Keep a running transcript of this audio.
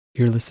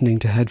You're listening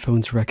to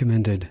Headphones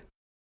Recommended.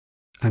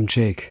 I'm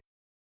Jake,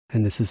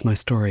 and this is my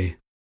story.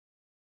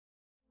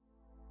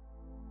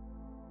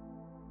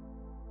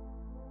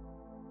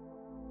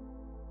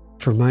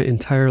 For my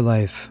entire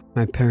life,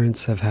 my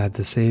parents have had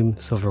the same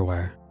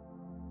silverware.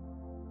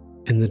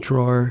 In the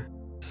drawer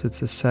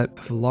sits a set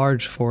of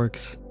large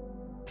forks,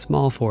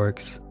 small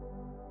forks,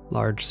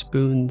 large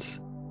spoons,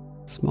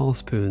 small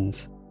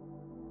spoons,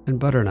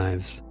 and butter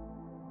knives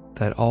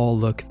that all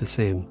look the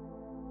same,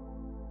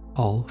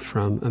 all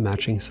from a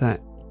matching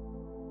set.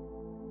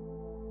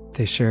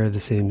 They share the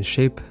same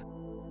shape,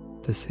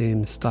 the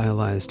same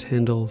stylized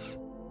handles,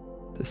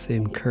 the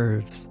same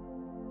curves,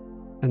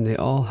 and they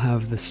all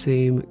have the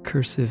same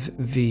cursive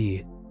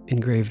V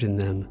engraved in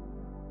them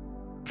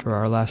for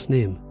our last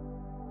name,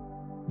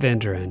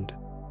 Vanderend.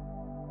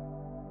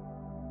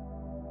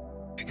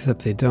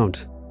 Except they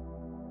don't.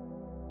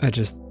 I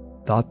just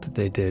thought that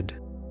they did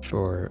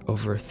for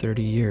over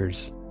 30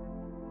 years.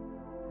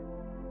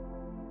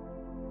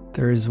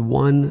 There is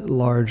one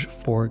large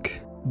fork,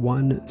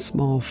 one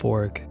small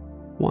fork,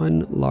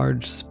 one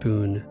large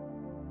spoon,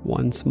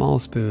 one small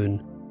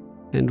spoon,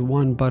 and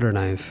one butter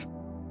knife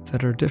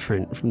that are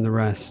different from the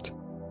rest.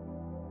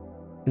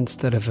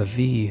 Instead of a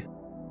V,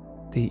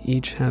 they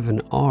each have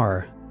an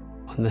R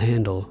on the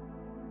handle.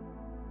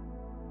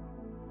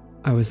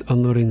 I was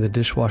unloading the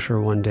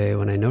dishwasher one day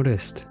when I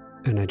noticed,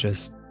 and I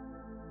just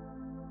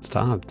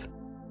stopped.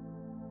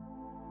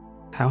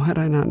 How had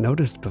I not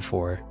noticed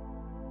before?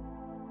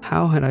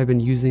 How had I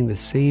been using the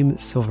same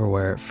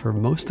silverware for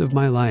most of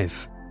my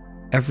life,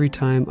 every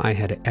time I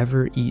had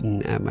ever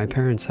eaten at my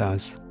parents'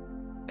 house,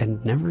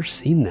 and never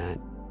seen that?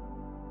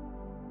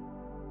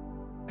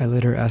 I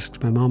later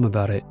asked my mom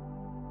about it.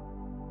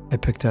 I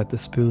picked out the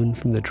spoon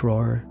from the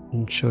drawer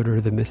and showed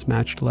her the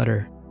mismatched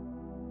letter.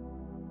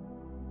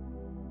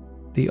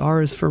 The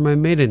R is for my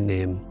maiden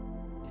name,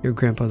 your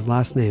grandpa's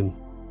last name.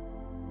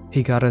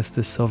 He got us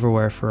this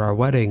silverware for our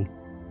wedding,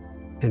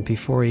 and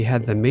before he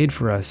had them made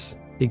for us,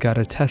 he got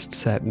a test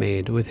set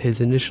made with his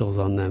initials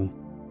on them.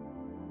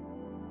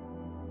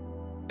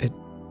 It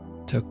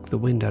took the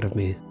wind out of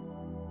me.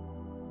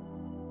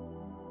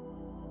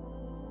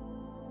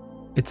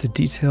 It's a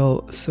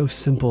detail so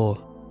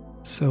simple,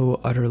 so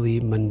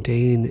utterly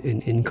mundane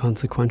and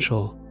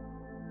inconsequential,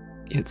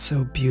 yet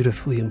so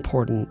beautifully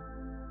important.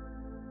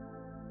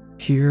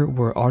 Here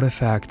were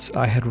artifacts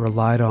I had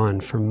relied on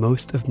for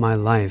most of my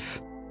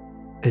life,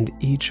 and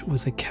each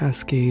was a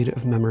cascade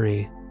of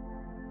memory,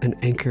 an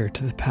anchor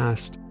to the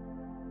past.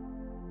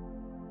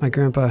 My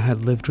grandpa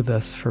had lived with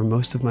us for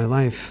most of my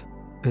life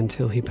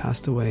until he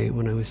passed away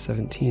when I was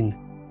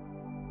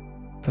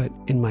 17. But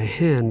in my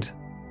hand,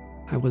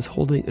 I was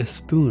holding a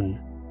spoon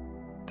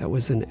that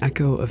was an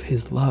echo of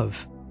his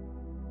love,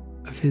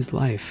 of his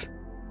life.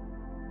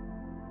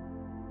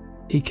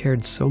 He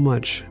cared so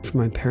much for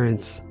my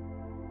parents,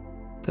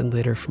 then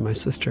later for my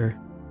sister,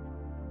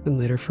 then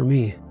later for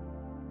me.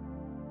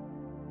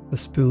 The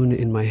spoon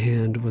in my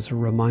hand was a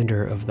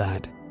reminder of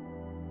that,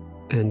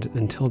 and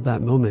until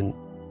that moment,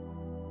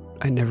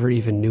 I never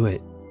even knew it.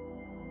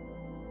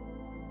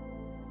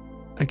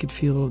 I could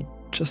feel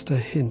just a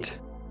hint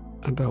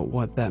about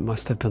what that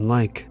must have been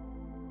like.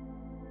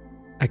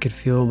 I could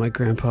feel my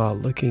grandpa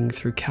looking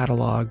through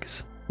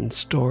catalogs and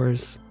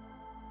stores,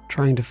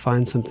 trying to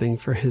find something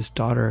for his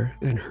daughter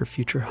and her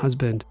future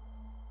husband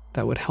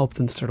that would help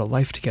them start a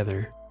life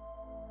together.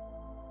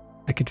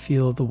 I could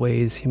feel the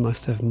ways he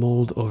must have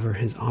mulled over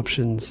his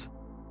options,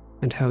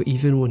 and how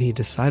even when he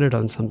decided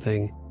on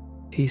something,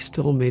 he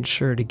still made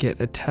sure to get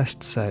a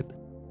test set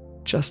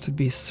just to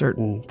be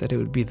certain that it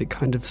would be the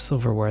kind of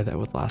silverware that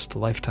would last a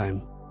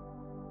lifetime.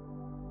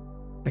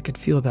 I could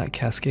feel that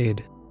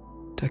cascade,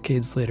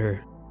 decades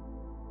later,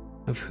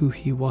 of who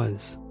he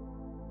was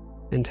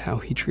and how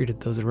he treated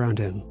those around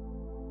him.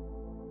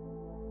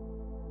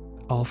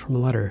 All from a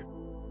letter.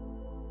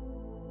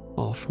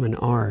 All from an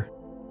R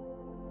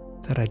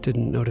that I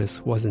didn't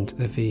notice wasn't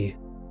a V.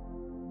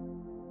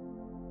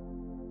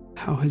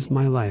 How has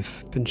my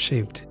life been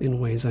shaped in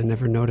ways I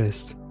never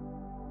noticed?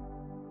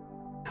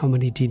 How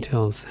many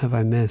details have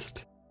I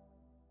missed?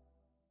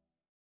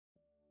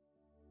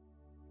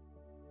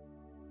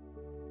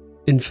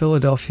 In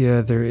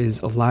Philadelphia, there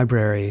is a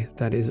library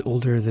that is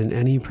older than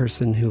any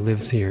person who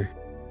lives here.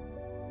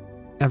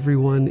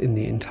 Everyone in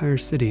the entire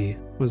city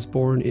was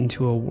born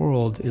into a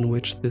world in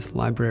which this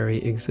library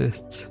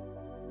exists.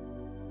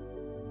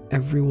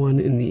 Everyone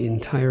in the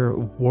entire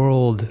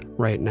world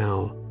right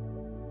now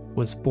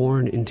was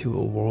born into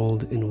a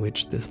world in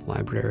which this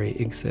library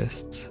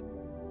exists.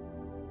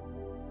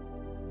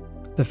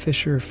 The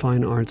Fisher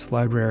Fine Arts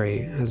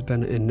Library has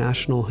been a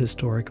National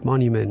Historic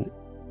Monument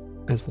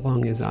as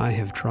long as I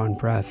have drawn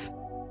breath.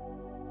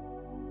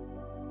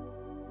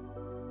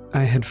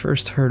 I had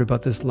first heard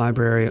about this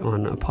library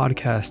on a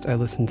podcast I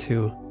listened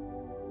to,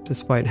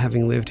 despite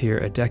having lived here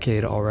a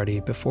decade already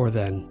before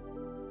then.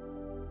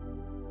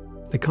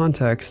 The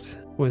context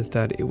was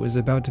that it was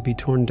about to be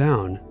torn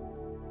down,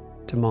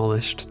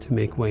 demolished to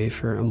make way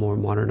for a more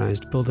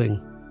modernized building.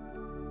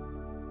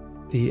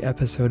 The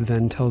episode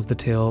then tells the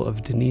tale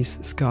of Denise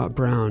Scott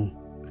Brown,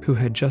 who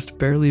had just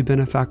barely been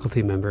a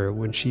faculty member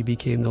when she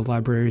became the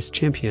library's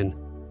champion,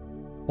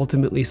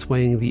 ultimately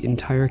swaying the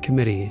entire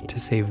committee to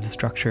save the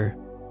structure.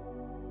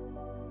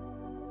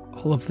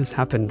 All of this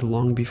happened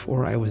long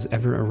before I was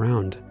ever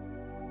around.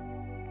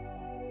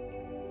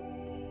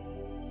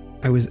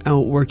 I was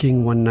out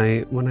working one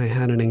night when I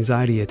had an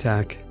anxiety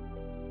attack.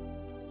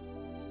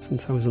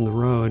 Since I was on the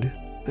road,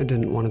 I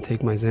didn't want to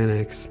take my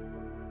Xanax,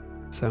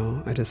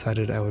 so I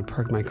decided I would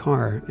park my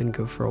car and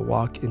go for a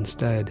walk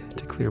instead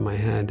to clear my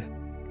head.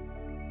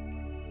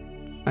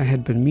 I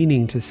had been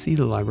meaning to see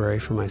the library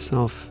for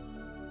myself,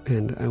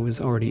 and I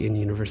was already in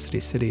University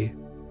City,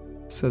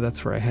 so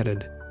that's where I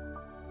headed.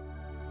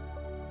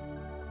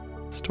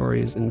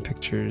 Stories and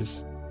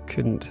pictures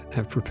couldn't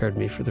have prepared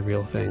me for the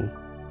real thing.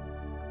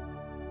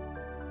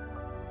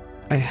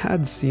 I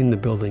had seen the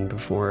building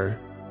before,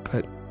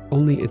 but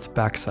only its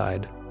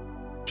backside,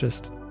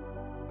 just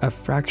a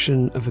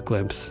fraction of a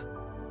glimpse,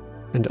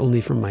 and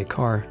only from my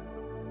car.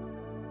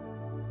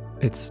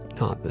 It's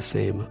not the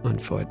same on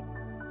foot.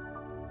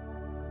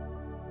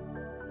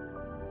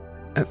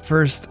 At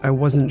first, I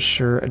wasn't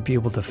sure I'd be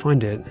able to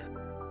find it.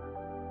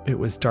 It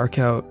was dark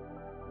out,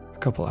 a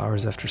couple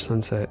hours after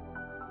sunset,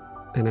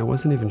 and I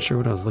wasn't even sure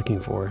what I was looking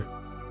for.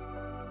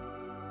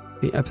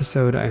 The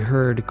episode I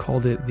heard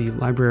called it the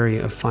Library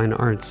of Fine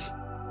Arts,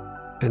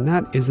 and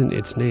that isn't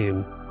its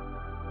name,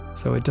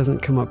 so it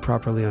doesn't come up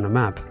properly on a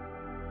map.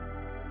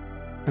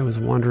 I was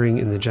wandering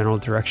in the general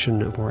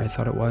direction of where I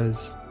thought it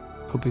was,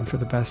 hoping for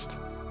the best.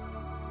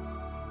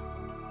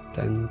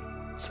 Then,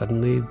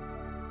 suddenly,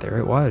 there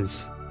it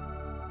was,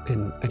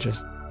 and I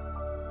just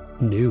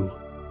knew.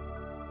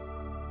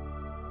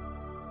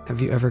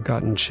 Have you ever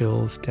gotten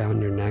chills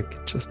down your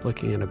neck just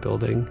looking at a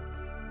building?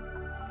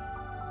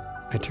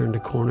 I turned a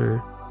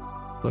corner,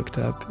 looked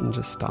up, and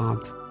just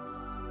stopped.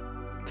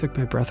 It took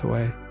my breath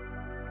away.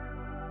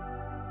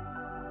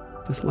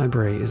 This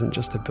library isn't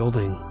just a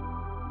building.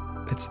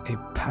 It's a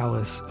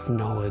palace of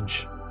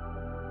knowledge.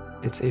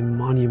 It's a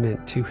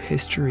monument to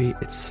history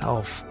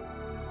itself.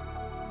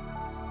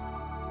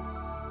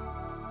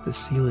 The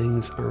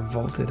ceilings are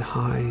vaulted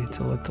high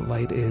to let the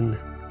light in.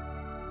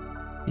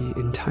 The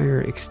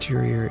entire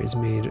exterior is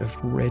made of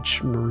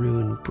rich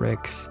maroon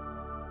bricks,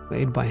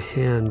 laid by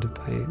hand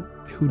by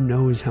who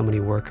knows how many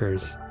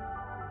workers.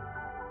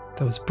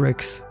 Those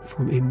bricks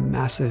form a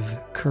massive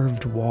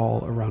curved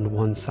wall around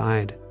one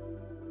side,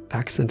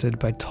 accented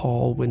by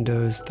tall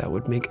windows that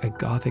would make a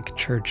Gothic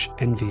church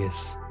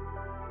envious.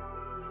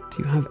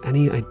 Do you have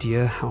any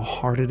idea how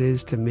hard it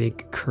is to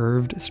make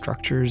curved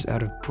structures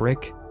out of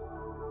brick?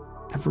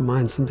 Never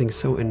mind something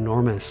so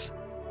enormous.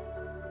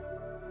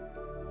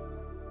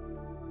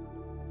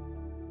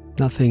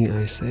 Nothing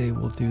I say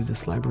will do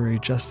this library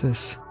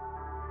justice.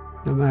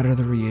 No matter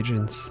the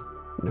reagents,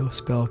 no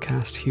spell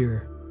cast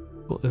here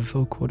will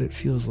evoke what it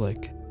feels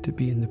like to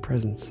be in the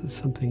presence of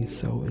something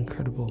so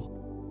incredible.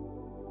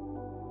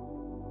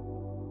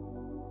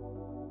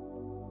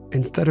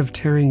 Instead of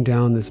tearing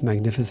down this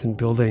magnificent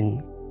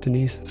building,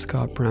 Denise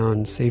Scott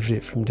Brown saved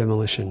it from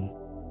demolition.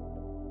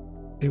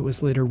 It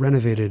was later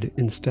renovated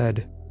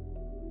instead,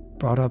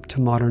 brought up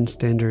to modern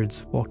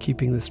standards while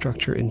keeping the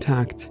structure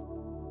intact,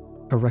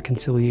 a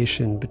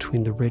reconciliation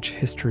between the rich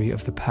history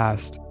of the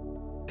past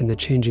and the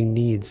changing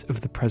needs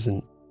of the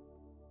present.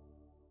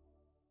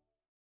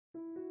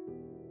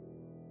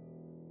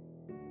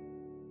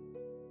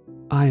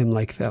 I am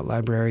like that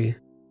library,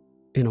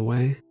 in a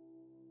way.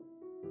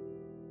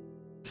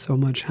 So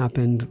much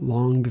happened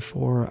long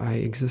before I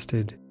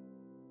existed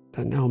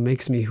that now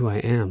makes me who I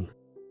am.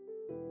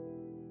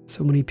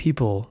 So many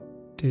people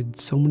did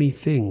so many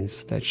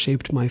things that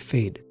shaped my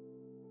fate,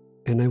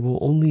 and I will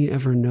only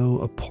ever know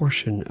a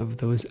portion of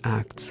those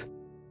acts.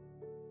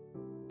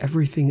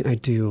 Everything I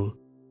do,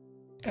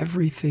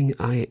 everything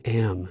I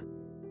am,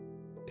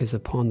 is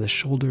upon the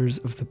shoulders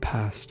of the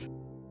past.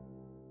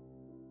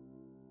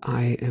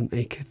 I am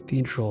a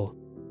cathedral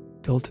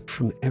built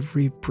from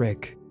every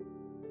brick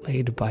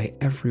laid by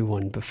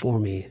everyone before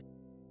me.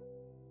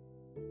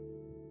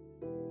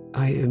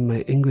 I am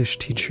my English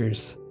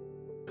teachers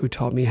who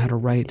taught me how to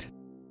write,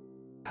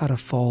 how to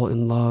fall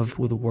in love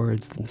with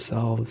words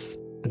themselves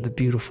and the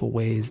beautiful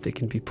ways they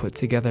can be put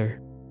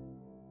together.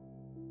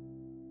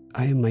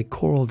 I am my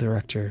choral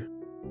director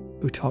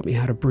who taught me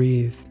how to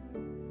breathe,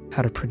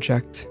 how to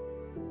project,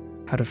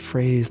 how to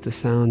phrase the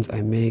sounds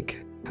I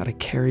make, how to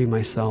carry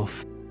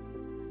myself.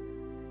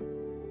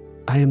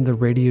 I am the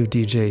radio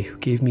DJ who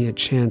gave me a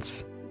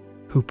chance,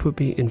 who put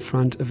me in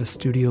front of a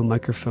studio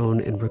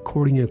microphone and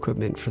recording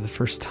equipment for the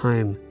first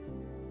time,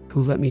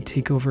 who let me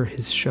take over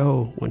his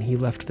show when he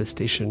left the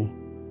station.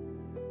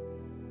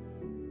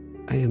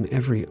 I am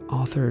every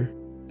author,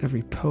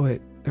 every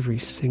poet, every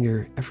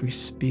singer, every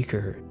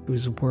speaker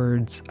whose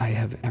words I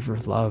have ever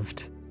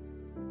loved.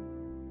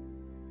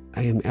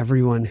 I am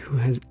everyone who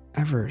has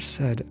ever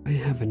said I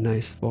have a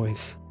nice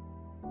voice.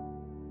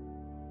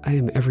 I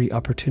am every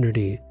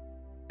opportunity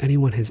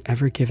anyone has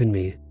ever given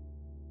me.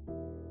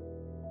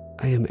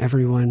 I am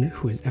everyone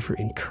who has ever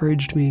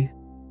encouraged me,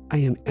 I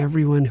am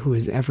everyone who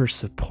has ever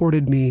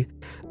supported me.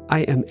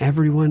 I am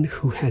everyone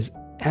who has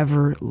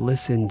ever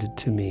listened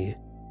to me,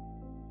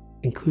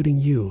 including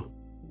you,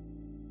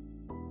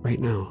 right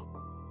now.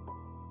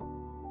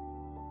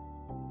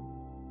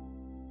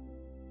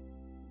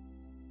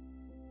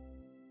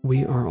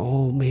 We are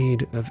all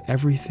made of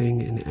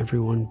everything and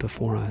everyone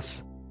before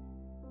us.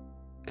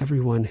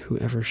 Everyone who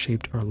ever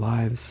shaped our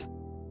lives,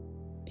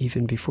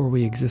 even before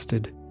we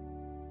existed,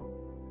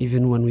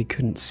 even when we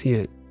couldn't see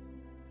it,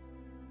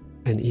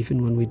 and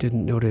even when we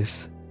didn't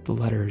notice the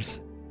letters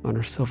on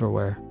our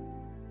silverware.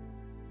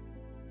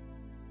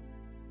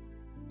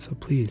 So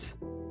please,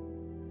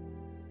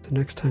 the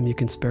next time you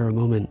can spare a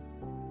moment,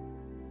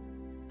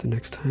 the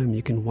next time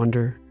you can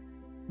wonder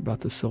about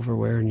the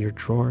silverware in your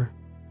drawer,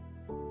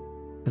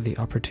 or the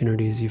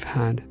opportunities you've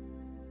had,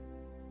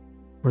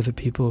 or the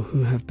people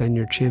who have been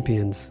your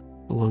champions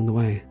along the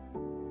way,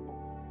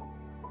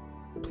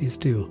 please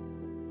do.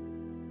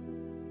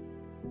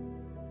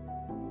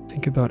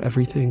 Think about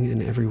everything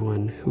and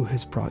everyone who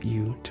has brought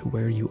you to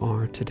where you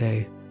are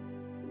today.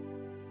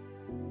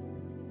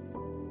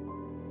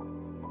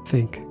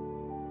 Think,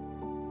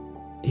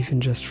 even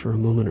just for a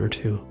moment or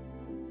two,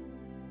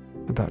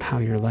 about how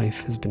your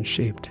life has been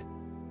shaped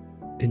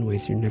in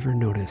ways you never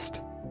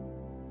noticed.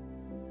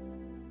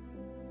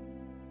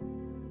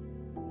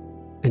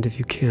 And if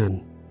you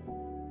can,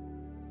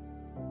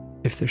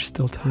 if there's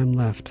still time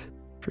left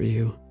for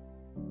you,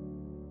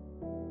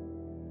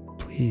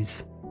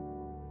 please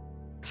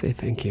say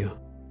thank you.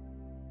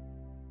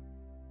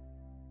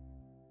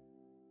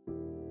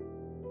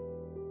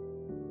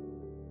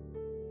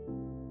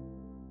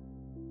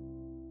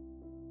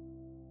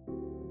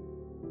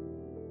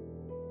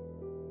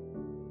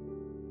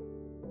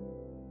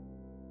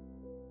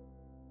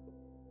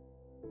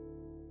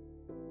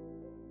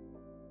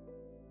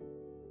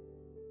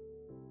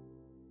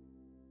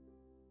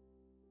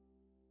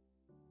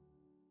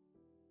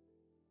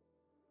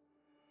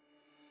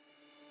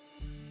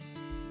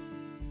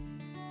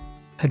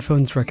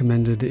 Headphones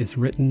Recommended is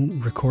written,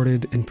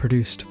 recorded, and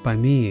produced by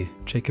me,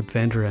 Jacob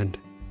Vanderend.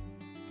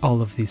 All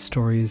of these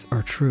stories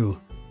are true.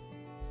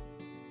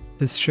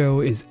 This show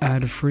is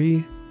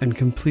ad-free and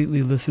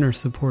completely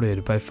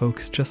listener-supported by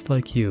folks just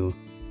like you.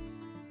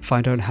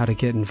 Find out how to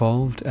get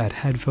involved at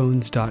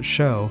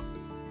headphones.show,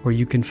 where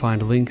you can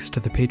find links to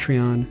the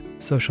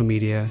Patreon, social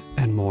media,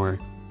 and more.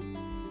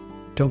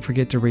 Don't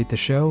forget to rate the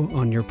show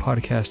on your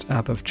podcast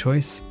app of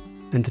choice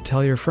and to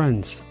tell your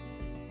friends.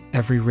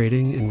 Every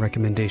rating and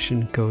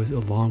recommendation goes a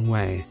long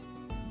way.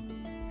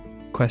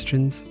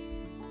 Questions?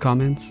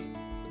 Comments?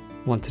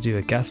 Want to do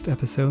a guest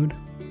episode?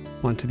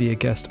 Want to be a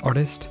guest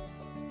artist?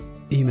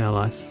 Email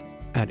us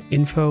at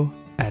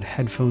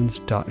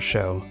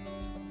info@headphones.show.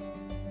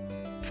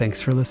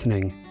 Thanks for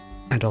listening,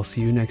 and I'll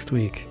see you next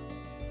week.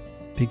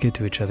 Be good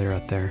to each other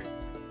out there.